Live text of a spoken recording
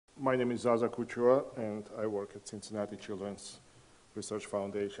My name is Zaza Khuchua, and I work at Cincinnati Children's Research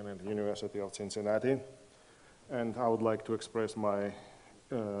Foundation and the University of Cincinnati. And I would like to express my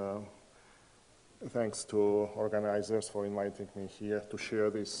thanks to organizers for inviting me here to share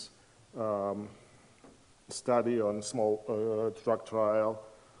this study on small drug trial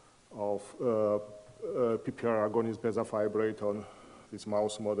of PPAR agonist bezafibrate on this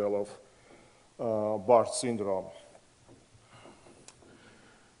mouse model of Barth syndrome.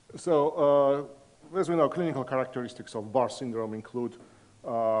 So, as we know, clinical characteristics of Barth syndrome include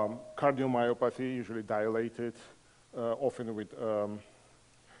cardiomyopathy, usually dilated, often with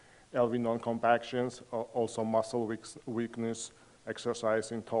LV non-compactions, also muscle weakness,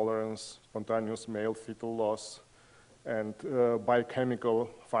 exercise intolerance, spontaneous male fetal loss, and biochemical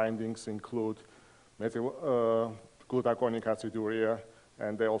findings include glutaconic aciduria,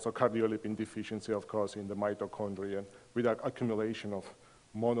 and also cardiolipin deficiency, of course, in the mitochondria with accumulation of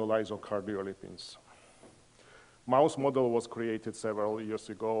monolysocardiolipins. Mouse model was created several years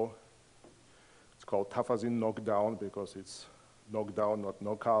ago. It's called tafazine knockdown because it's knockdown, not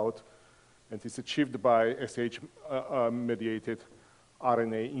knockout. And it's achieved by SH-mediated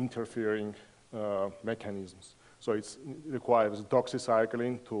RNA interfering mechanisms. So it requires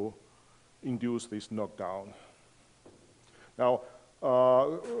doxycycline to induce this knockdown. Now,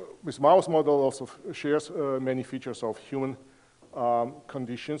 this mouse model also shares many features of human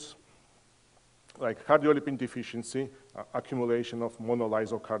conditions like cardiolipin deficiency, accumulation of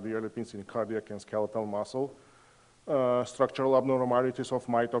monolysocardiolipins in cardiac and skeletal muscle, structural abnormalities of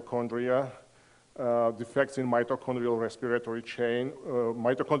mitochondria, defects in mitochondrial respiratory chain,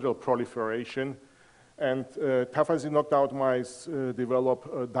 mitochondrial proliferation, and tafazine knocked-out mice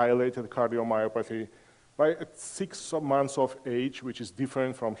develop dilated cardiomyopathy by 6 months of age, which is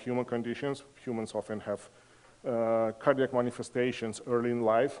different from human conditions. Humans often have cardiac manifestations early in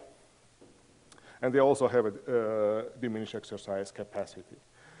life, and they also have a diminished exercise capacity.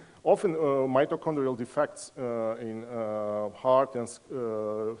 Often mitochondrial defects in heart and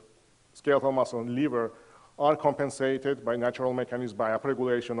skeletal muscle and liver are compensated by natural mechanisms by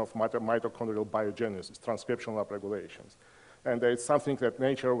upregulation of mitochondrial biogenesis, transcriptional upregulations. And it's something that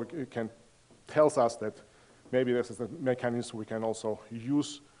nature tells us that maybe this is a mechanism we can also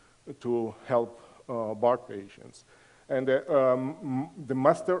use to help Barth patients. And the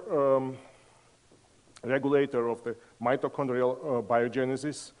master regulator of the mitochondrial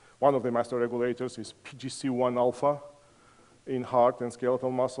biogenesis, one of the master regulators is PGC1 alpha in heart and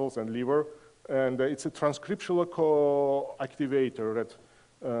skeletal muscles and liver. And it's a transcriptional co-activator that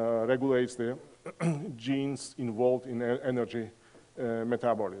regulates the genes involved in energy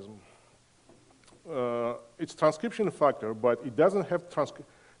metabolism. It's transcription factor, but it doesn't have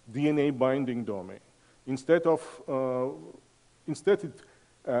DNA binding domain. Instead, it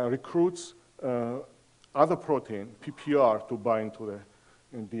recruits other protein, PPAR, to bind to the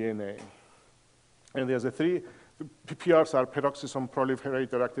DNA. And there's the PPARs are peroxisome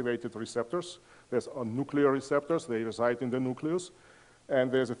proliferator activated receptors. There's nuclear receptors, they reside in the nucleus.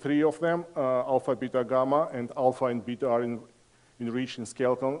 And there's 3 of them, alpha, beta, gamma, and alpha and beta are enriched in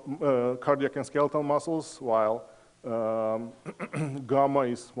skeletal, cardiac and skeletal muscles, while gamma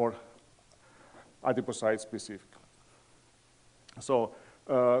is more adipocyte specific. So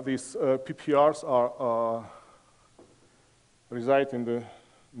these PPARs reside in the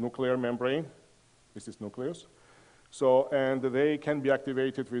nuclear membrane. This is nucleus. So, and they can be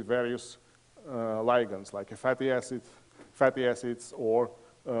activated with various ligands, like fatty acids, or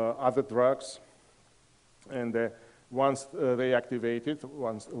other drugs. And once they activate it,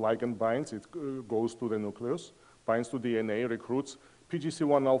 once the ligand binds, it goes to the nucleus, binds to DNA, recruits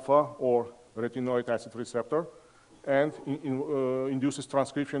PGC1 alpha or retinoic acid receptor, and induces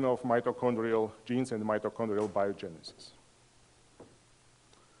transcription of mitochondrial genes and mitochondrial biogenesis.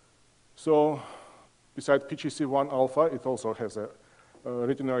 So, besides PGC1 alpha, it also has a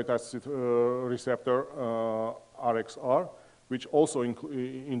retinoic acid receptor, RXR, which also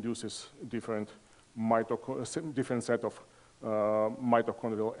induces different set of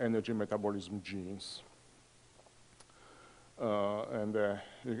mitochondrial energy metabolism genes. And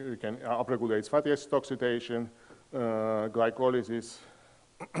you can upregulate fatty acid oxidation, glycolysis,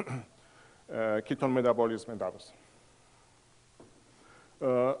 ketone metabolism, and others.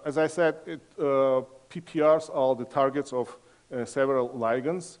 As I said, PPARs are the targets of several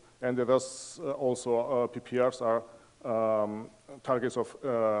ligands, and thus also PPARs are targets of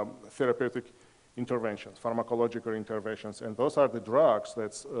therapeutic interventions, pharmacological interventions, and those are the drugs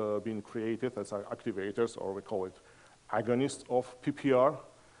that's been created as activators, or we call it agonists of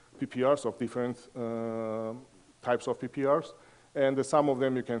PPARs of different types of PPARs, And some of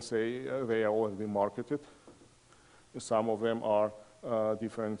them, you can say, they are already marketed. Some of them are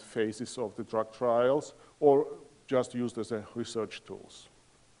different phases of the drug trials, or just used as a research tools.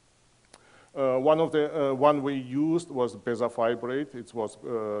 One we used was bezafibrate. It was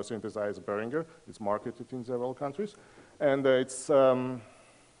synthesized Boehringer. It's marketed in several countries, and it's been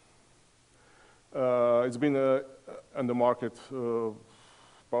on the market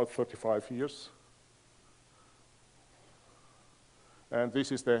about 35 years. And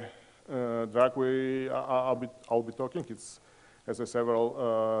this is the drug I'll be talking. It has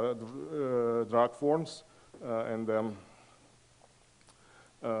several drug forms, and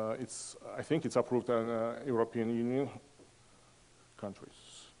I think it's approved in European Union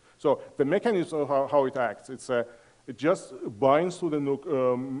countries. So the mechanism of how it acts, it just binds to the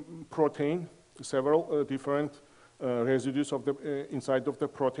protein, several different residues of inside of the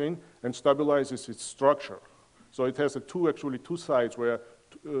protein, and stabilizes its structure. So it has actually two sides where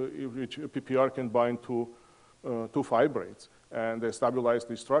which PPAR can bind to fibrates, and they stabilize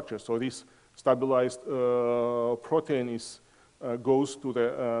the structure. So this stabilized protein goes to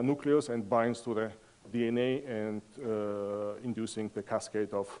the nucleus and binds to the DNA, and inducing the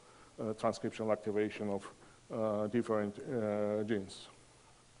cascade of transcriptional activation of different genes.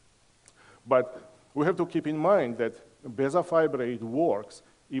 But we have to keep in mind that bezafibrate works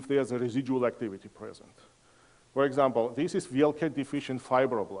if there's a residual activity present. For example, this is VLCAT deficient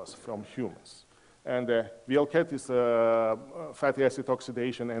fibroblast from humans. And VLCAT is a fatty acid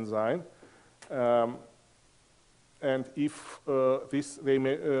oxidation enzyme. And if in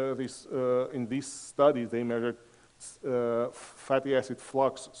this study, they measured fatty acid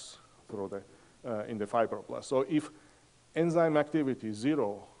fluxes through in the fibroblast. So if enzyme activity is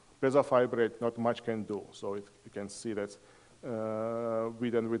zero, bezafibrate not much can do. So you can see that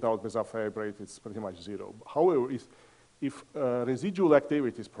with and without bezafibrate, it's pretty much zero. However, if residual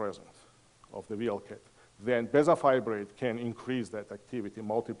activity is present of the VLCAT, then bezafibrate can increase that activity,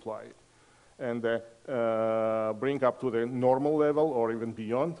 multiply it, and bring up to the normal level or even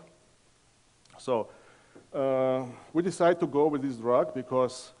beyond. So we decided to go with this drug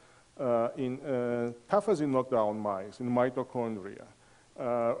because in tafazine knockdown mice, in mitochondria,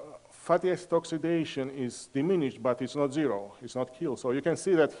 fatty acid oxidation is diminished, but it's not zero, it's not killed. So you can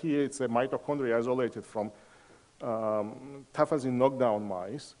see that here it's a mitochondria isolated from tafazine knockdown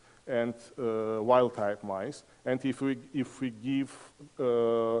mice and wild type mice. And if we give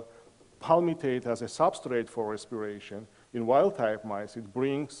palmitate as a substrate for respiration, in wild type mice, it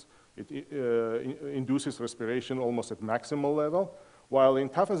induces respiration almost at maximal level, while in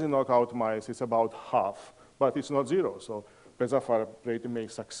tafazine knockout mice, it's about half, but it's not zero. So bezafibrate may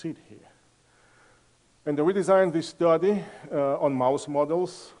succeed here. And we designed this study on mouse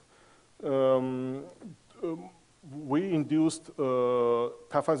models. We induced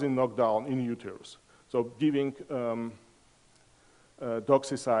tafazine knockdown in uterus, so giving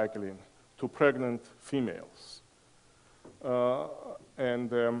doxycycline to pregnant females.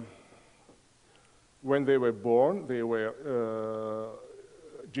 When they were born, they were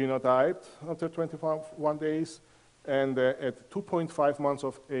genotyped after 21 days, and at 2.5 months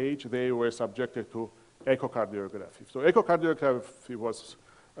of age, they were subjected to echocardiography. So echocardiography was,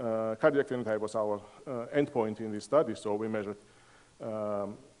 cardiac phenotype was our endpoint in this study, so we measured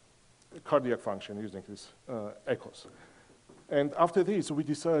cardiac function using these echoes. And after this, we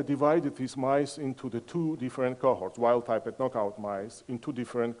divided these mice into the two different cohorts, wild type and knockout mice, in two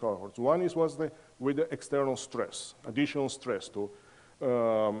different cohorts. One was with the external stress, additional stress to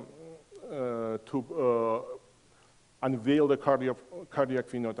unveil the cardiac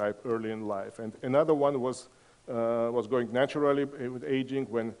phenotype early in life. And another one was going naturally with aging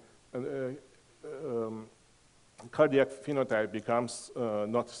when cardiac phenotype becomes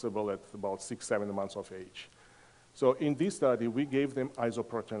noticeable at about 6-7 months of age. So in this study, we gave them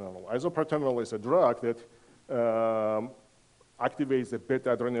isoprotenolol. Isoprotenolol is a drug that activates the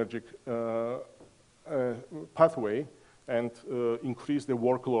beta-adrenergic pathway and increase the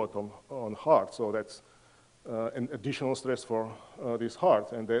workload on heart. So that's an additional stress for this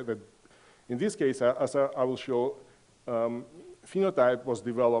heart. And in this case, as I will show, phenotype was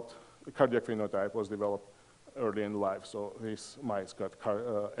developed, cardiac phenotype was developed early in life. So these mice got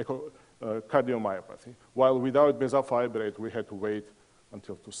cardiomyopathy. While without bezafibrate, we had to wait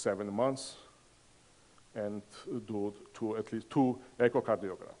until 7 months and do at least 2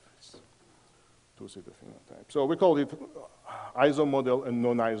 echocardiographies to see the phenotype. So we called it ISO model and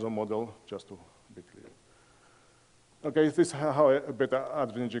non-ISO model, just to be clear. Okay, this is how a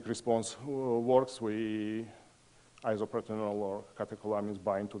beta-adrenergic response works. Isoprotenolol or catecholamines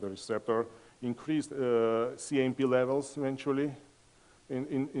bind to the receptor increased CAMP levels eventually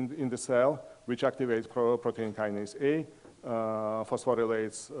in the cell, which activates protein kinase A,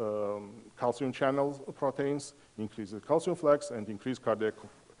 phosphorylates calcium channel proteins, increases calcium flux, and increase cardiac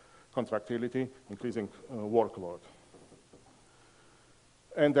contractility, increasing workload.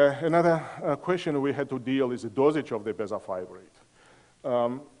 And another question we had to deal is the dosage of the bezafibrate.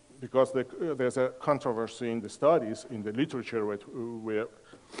 Because there's a controversy in the studies, in the literature we're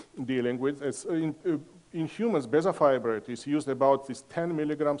dealing with. In humans, bezafibrate is used about this 10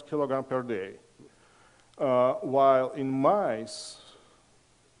 milligrams kilogram per day. While in mice,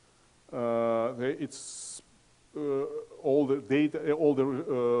 all the data, all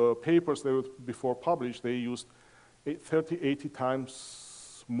the papers that were before published, they used 30, 80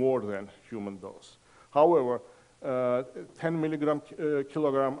 times more than human dose. However, 10 milligram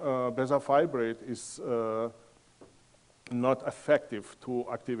kilogram bezafibrate is not effective to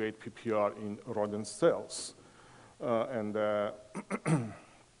activate PPAR in rodent cells.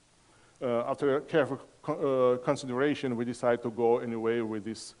 After careful consideration, we decided to go anyway with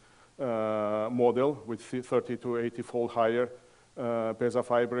this model with 30 to 80-fold higher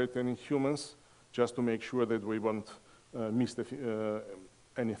bezafibrate than in humans, just to make sure that we won't miss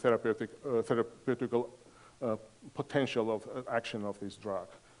any therapeutical potential of action of this drug.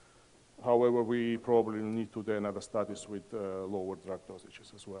 However, we probably need to do another studies with lower drug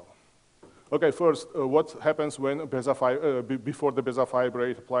dosages as well. Okay, first, what happens when before the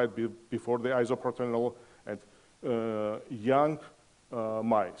bezafibrate applied before the isoproterenol and young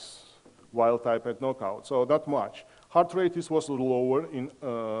mice, wild type and knockout? So not much. Heart rate was lower in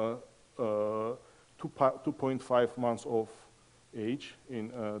 2.5 months of age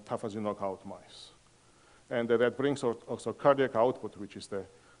in tafazine knockout mice. And that brings also cardiac output, which is the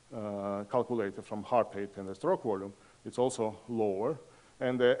calculated from heart rate and the stroke volume. It's also lower.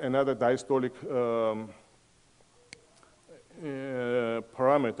 And another diastolic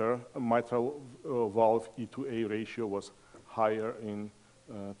parameter, mitral valve E to A ratio, was higher in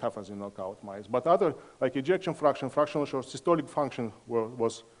tafazine knockout mice. But other, like ejection fraction, fractional short systolic function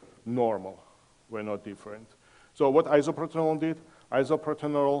was normal, were not different. So what isoproterenol did?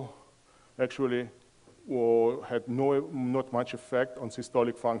 Isoproterenol actually had not much effect on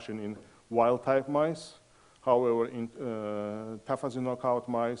systolic function in wild-type mice. However, in tafazine knockout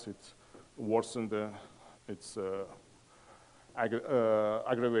mice, it worsened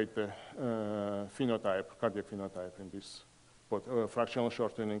aggravate the phenotype, cardiac phenotype in this, but fractional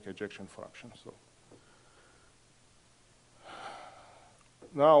shortening, ejection fraction. So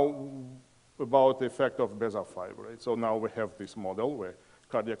now about the effect of bezafibrate. So now we have this model where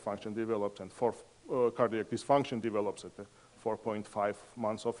cardiac function develops and cardiac dysfunction develops at 4.5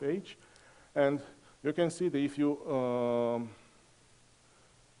 months of age. And you can see that if you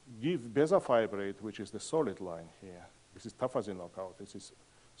give bezafibrate, which is the solid line here, this is tafazine knockout.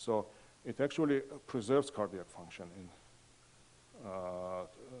 So it actually preserves cardiac function in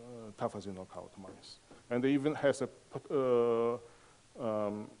tafazine knockout mice. And it even has a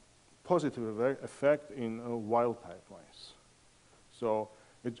positive effect in wild-type mice. So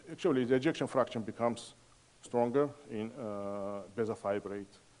actually, the ejection fraction becomes stronger in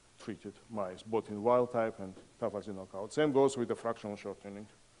bezafibrate-treated mice, both in wild-type and tafazine knockout. Same goes with the fractional shortening.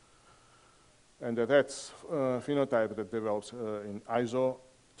 And that's phenotype that develops in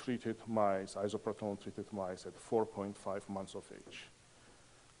iso-treated mice, isoproterenol-treated mice at 4.5 months of age.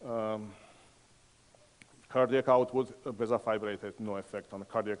 Cardiac output, bezafibrate had no effect on the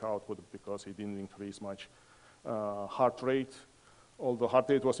cardiac output because it didn't increase much. Heart rate, although heart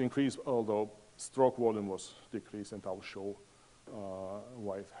rate was increased, although stroke volume was decreased, and I'll show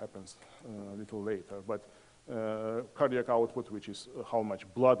why it happens a little later. But cardiac output, which is how much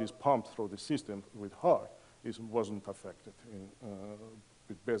blood is pumped through the system with heart, wasn't affected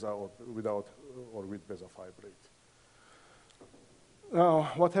with beza or without or with bezafibrate.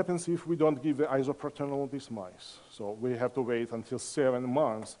 Now, what happens if we don't give the isoproterenol to these mice? So we have to wait until 7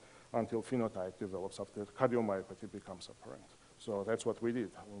 months until phenotype develops after cardiomyopathy becomes apparent. So that's what we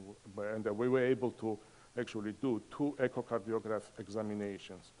did. And we were able to actually do 2 echocardiograph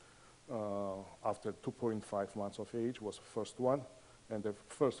examinations. After 2.5 months of age was the first one. And the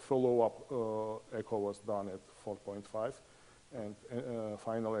first follow-up echo was done at 4.5. And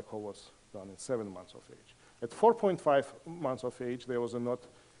final echo was done at 7 months of age. At 4.5 months of age, there was a not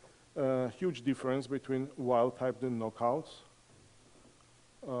huge difference between wild-type and knockouts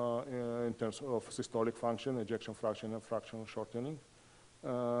in terms of systolic function, ejection fraction, and fractional shortening.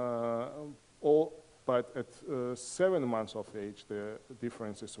 But at 7 months of age, the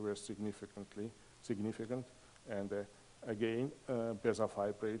differences were significant. And again,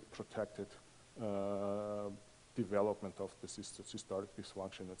 bezafibrate protected development of the systolic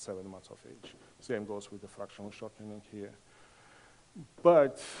dysfunction at 7 months of age. Same goes with the fractional shortening here.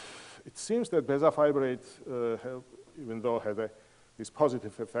 But it seems that bezafibrate, even though had this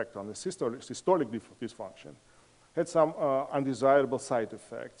positive effect on the systolic dysfunction, had some undesirable side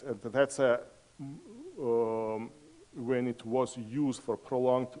effects. And that's when it was used for a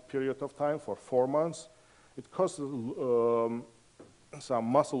prolonged period of time, for 4 months, it caused some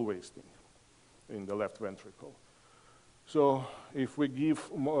muscle wasting in the left ventricle. So if we give,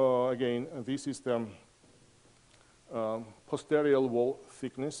 again, this is the posterior wall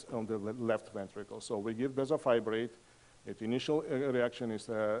thickness on the left ventricle. So we give bezafibrate. Its initial reaction is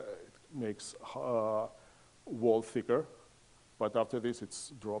it makes wall thicker, but after this it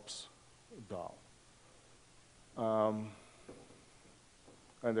drops down.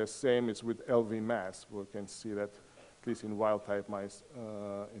 And the same is with LV mass. We can see that, at least in wild-type mice,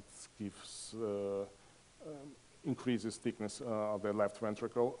 it gives increases thickness of the left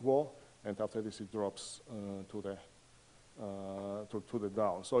ventricle wall, and after this it drops to the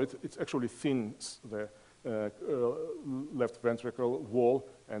down. So it actually thins the left ventricle wall,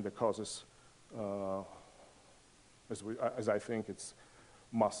 and it causes, as I think, it's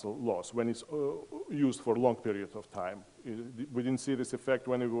muscle loss when it's used for a long period of time. We didn't see this effect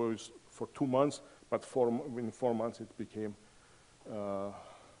when it was for 2 months, but in 4 months it became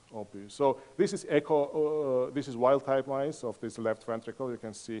obvious. So this is this is wild-type mice of this left ventricle. You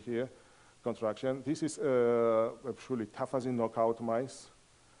can see here contraction. This is actually tafazine knockout mice,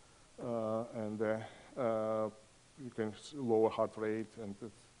 and you can lower heart rate,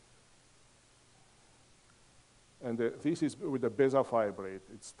 and this is with the bezafibrate.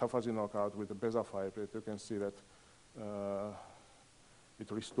 It's tafazine knockout with the bezafibrate. You can see that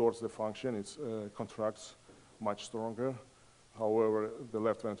it restores the function. It contracts much stronger. However, the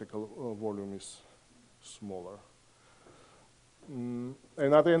left ventricle volume is smaller.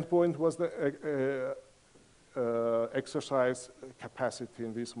 Another endpoint was the exercise capacity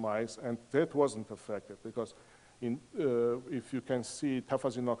in these mice, and that wasn't affected because if you can see,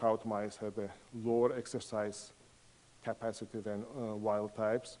 tafazine knockout mice had a lower exercise capacity than wild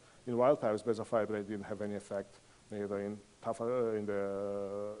types. In wild types, bezafibrate didn't have any effect, neither in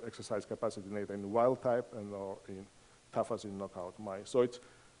the exercise capacity, neither in wild type or in tafazine knockout mice. So it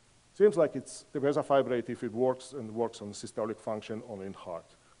seems like it's the bezafibrate, if it works, and works on systolic function only in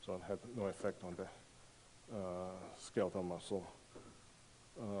heart. So it had no effect on the skeletal muscle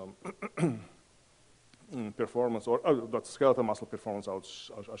performance, or not skeletal muscle performance, I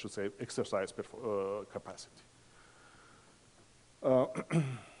should say exercise capacity.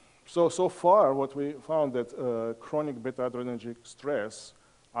 So far, what we found that chronic beta-adrenergic stress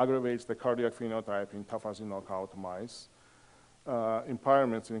aggravates the cardiac phenotype in tafazine knockout mice.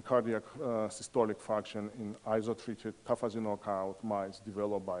 Impairments in cardiac systolic function in isotreated tafazine knockout mice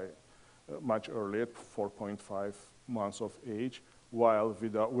develop by much earlier, 4.5 months of age, while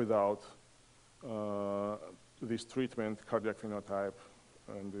without this treatment, cardiac phenotype,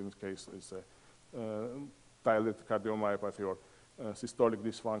 and in this case, is a dilated cardiomyopathy or systolic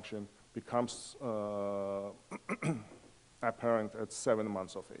dysfunction, becomes apparent at 7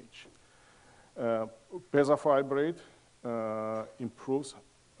 months of age. Bezafibrate improves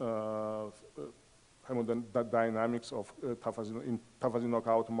hemodynamics of tafazine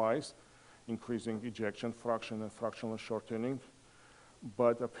knockout mice, increasing ejection fraction and fractional shortening,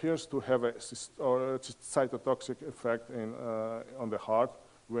 but appears to have a cytotoxic effect on the heart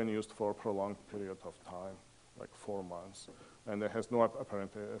when used for a prolonged period of time, like 4 months. And it has no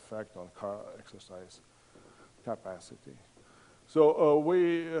apparent effect on exercise capacity. So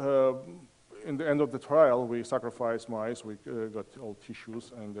in the end of the trial, we sacrificed mice. We got all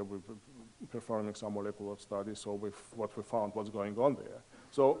tissues, and we were performing some molecular studies. So what we found was going on there.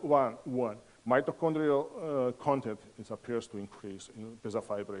 So one, mitochondrial content appears to increase.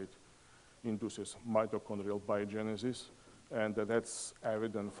 Bezafibrate induces mitochondrial biogenesis, and that's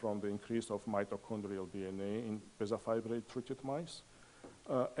evident from the increase of mitochondrial DNA in bezafibrate-treated mice.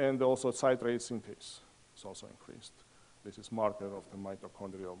 And also citrate synthase is also increased. This is marker of the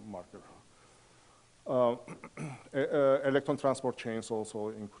mitochondrial marker. Electron transport chains also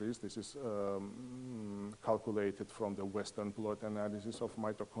increased. This is calculated from the Western blot analysis of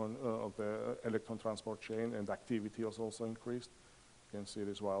the electron transport chain, and activity was also increased. You can see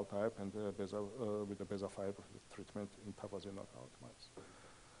this wild type and with the bezafibrate treatment in tafazine knockout mice.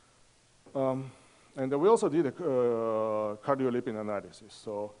 And we also did a cardiolipin analysis,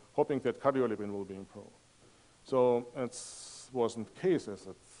 so hoping that cardiolipin will be improved. So it wasn't cases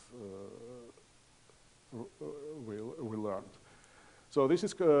that we learned. So this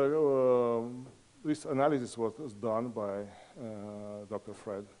is this analysis was done by Dr.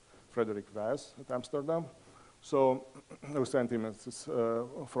 Frederick Vaz at Amsterdam. So we sent him this,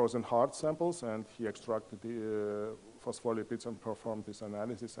 frozen heart samples, and he extracted the phospholipids and performed this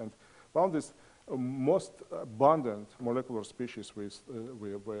analysis and found this most abundant molecular species with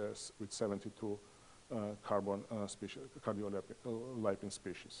 72 carbon species, cardiolipin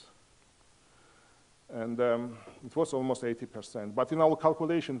species. And it was almost 80%. But in our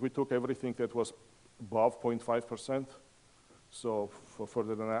calculation, we took everything that was above 0.5%. So for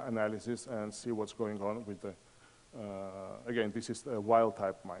further analysis and see what's going on with the, again, this is wild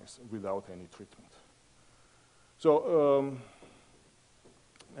type mice without any treatment. So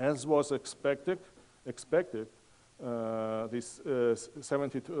as was expected, this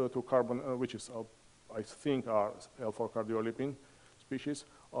 72 carbon, which is, I think, are L4 cardiolipin species,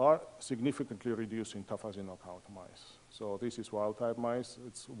 are significantly reduced in tafazine knockout mice. So this is wild type mice,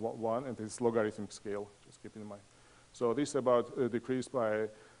 it's 1, and it's logarithmic scale, just keep in mind. So this about decreased by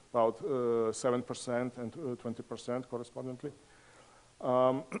about 7% and 20% correspondingly.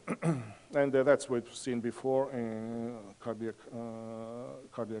 And that's what we've seen before in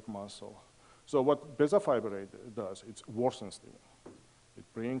cardiac muscle. So what bezafibrate does, it worsens them. It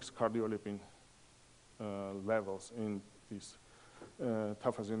brings cardiolipin levels in these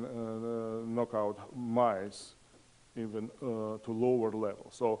tafazine knockout mice even to lower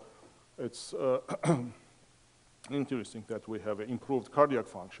levels. So it's interesting that we have improved cardiac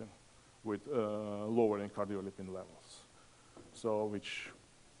function with lowering cardiolipin levels. So which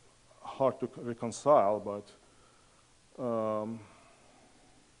hard to reconcile, but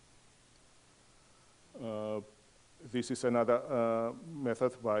this is another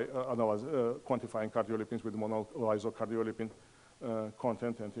method by quantifying cardiolipins with monolysocardiolipin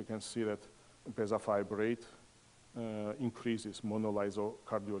content, and you can see that bezafibrate increases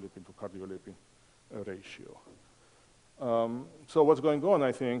monolysocardiolipin to cardiolipin ratio. So what's going on,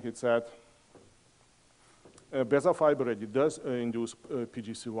 I think, it's that bezafibrate does induce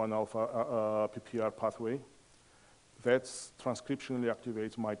PGC1 alpha PPAR pathway. That transcriptionally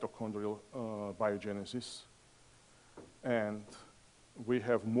activates mitochondrial biogenesis. And we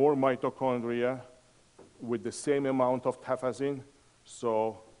have more mitochondria with the same amount of tafazine,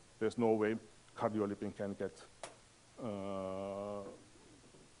 so there's no way cardiolipin can get,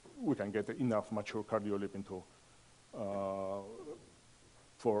 we can get enough mature cardiolipin to,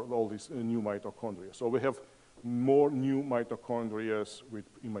 for all these new mitochondria. So we have more new mitochondria with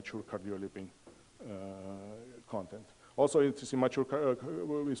immature cardiolipin content. Also, it's immature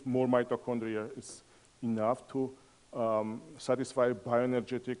with more mitochondria is enough to satisfy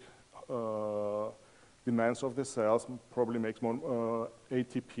bioenergetic demands of the cells, probably makes more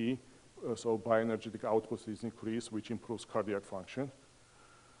ATP, so bioenergetic output is increased, which improves cardiac function.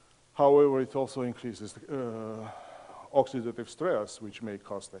 However, it also increases oxidative stress, which may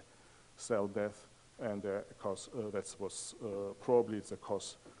cause the cell death, and cause that was probably it's a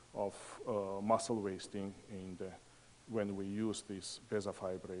cause of muscle wasting in the, when we use this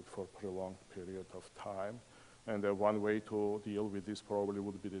bezafibrate for prolonged period of time. And one way to deal with this probably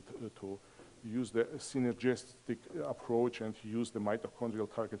would be to use the synergistic approach and use the mitochondrial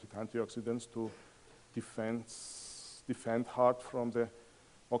targeted antioxidants to defend heart from the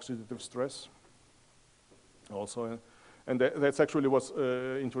oxidative stress. Also, and that's actually what's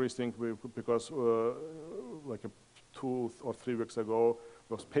interesting because like 2 or 3 weeks ago,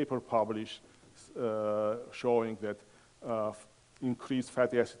 there was a paper published showing that increased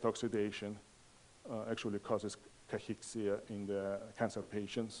fatty acid oxidation actually causes cachexia in the cancer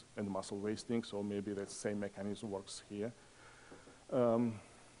patients and muscle wasting, so maybe that same mechanism works here.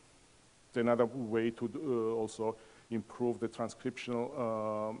 Another way to also improve the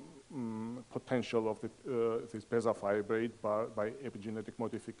transcriptional potential of this bezafibrate by epigenetic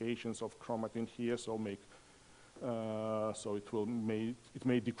modifications of chromatin here, so so it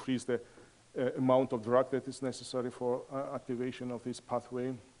may decrease the amount of drug that is necessary for activation of this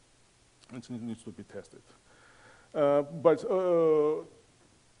pathway. It needs to be tested. But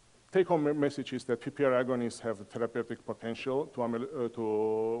take-home message is that PPAR agonists have therapeutic potential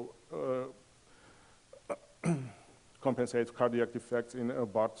to compensate cardiac defects in a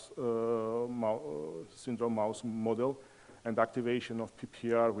Barth syndrome mouse model, and activation of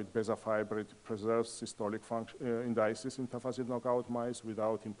PPAR with bezafibrate preserves systolic function indices in tafazine knockout mice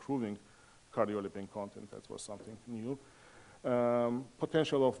without improving cardiolipin content. That was something new.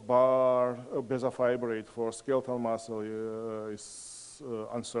 Potential of bezafibrate for skeletal muscle is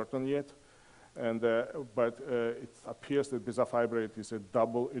uncertain yet, and but it appears that bezafibrate is a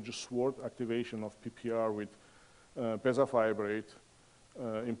double-edged sword. Activation of PPAR with bezafibrate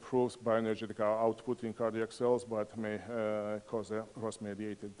improves bioenergetic output in cardiac cells, but may cause a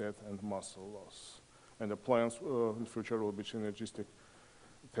cross-mediated death and muscle loss. And the plans in the future will be synergistic,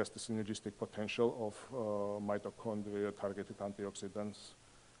 test the synergistic potential of mitochondria-targeted antioxidants,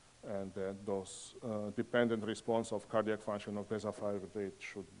 and those dependent response of cardiac function of bezafibrate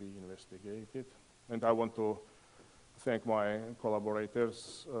should be investigated. And I want to thank my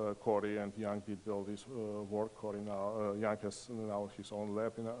collaborators. Corey and Young did all this work. Young has now his own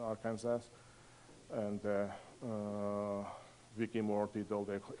lab in Arkansas, and Vicky Moore did all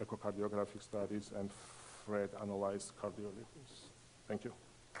the echocardiographic studies, and Fred analyzed cardiolipins. Thank you.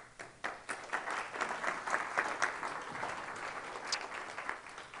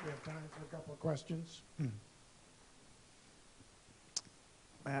 We have time for a couple of questions.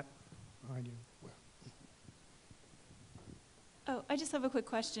 Matt, behind you. Oh, I just have a quick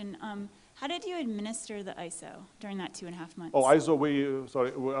question. How did you administer the ISO during that 2.5 months? Oh, ISO,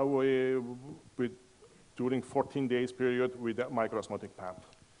 during 14 days period with the microosmotic pump.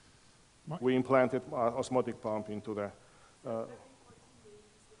 We implanted osmotic pump into the,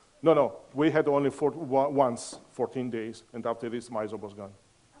 no, we had only once 14 days, and after this, my ISO was gone.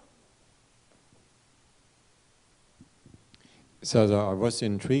 So I was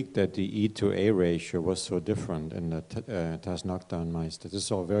intrigued that the E to A ratio was so different in the TAS knockdown mice. This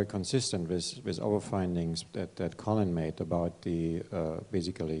is all very consistent with our findings that Colin made about the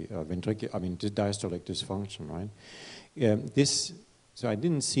basically diastolic dysfunction, right? So I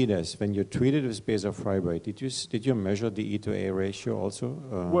didn't see this when you treated with bezafibrate. Did you measure the E to A ratio also?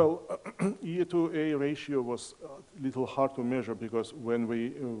 Well, E to A ratio was a little hard to measure because when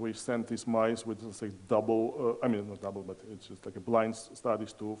we sent these mice with like double, not double, but it's just like a blind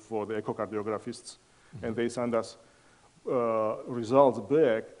studies for the echocardiographists, and they send us results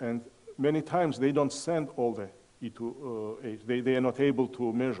back, and many times they don't send all the E to A. They are not able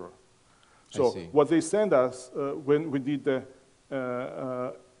to measure. So what they send us when we did the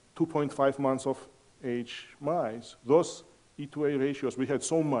 2.5 months of age mice, those E to A ratios, we had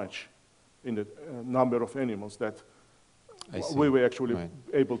so much in the number of animals that we were actually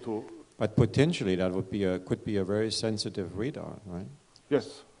able to. But potentially that could be a very sensitive readout, right?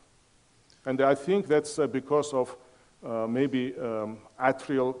 Yes. And I think that's because of maybe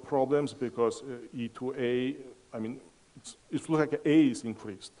atrial problems, because E to A, it looks like A is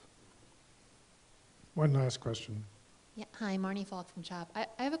increased. One last question. Yeah. Hi, Marnie Falk from CHOP. I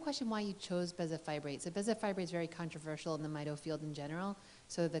have a question why you chose bezafibrate. So bezafibrate is very controversial in the mito field in general.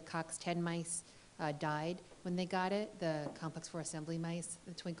 So the COX-10 mice died when they got it. The complex 4 assembly mice,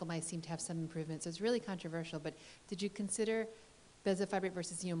 the twinkle mice seem to have some improvement. So it's really controversial. But did you consider bezafibrate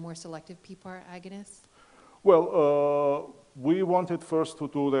versus more selective PPAR agonists? Well, we wanted first to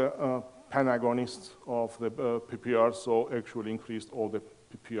do the pan-agonist of the PPAR, so actually increased all the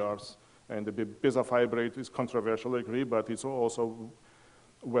PPARs. And the bezafibrate is controversial, I agree, but it's also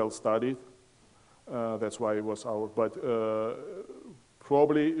well studied. That's why it was but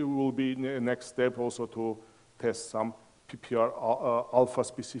probably it will be the next step also to test some PPAR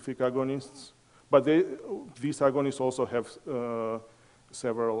alpha-specific agonists. But these agonists also have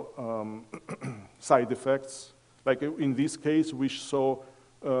several side effects. Like in this case, we saw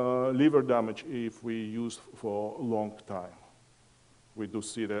liver damage if we use for a long time. We do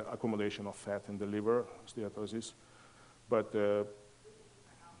see the accumulation of fat in the liver, steatosis, but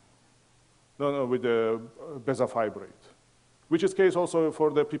no, with the bezafibrate, which is case also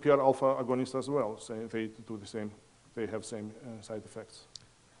for the PPAR alpha agonist as well. So they do the same, they have same side effects.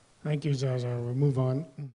 Thank you, Zaza. We'll move on.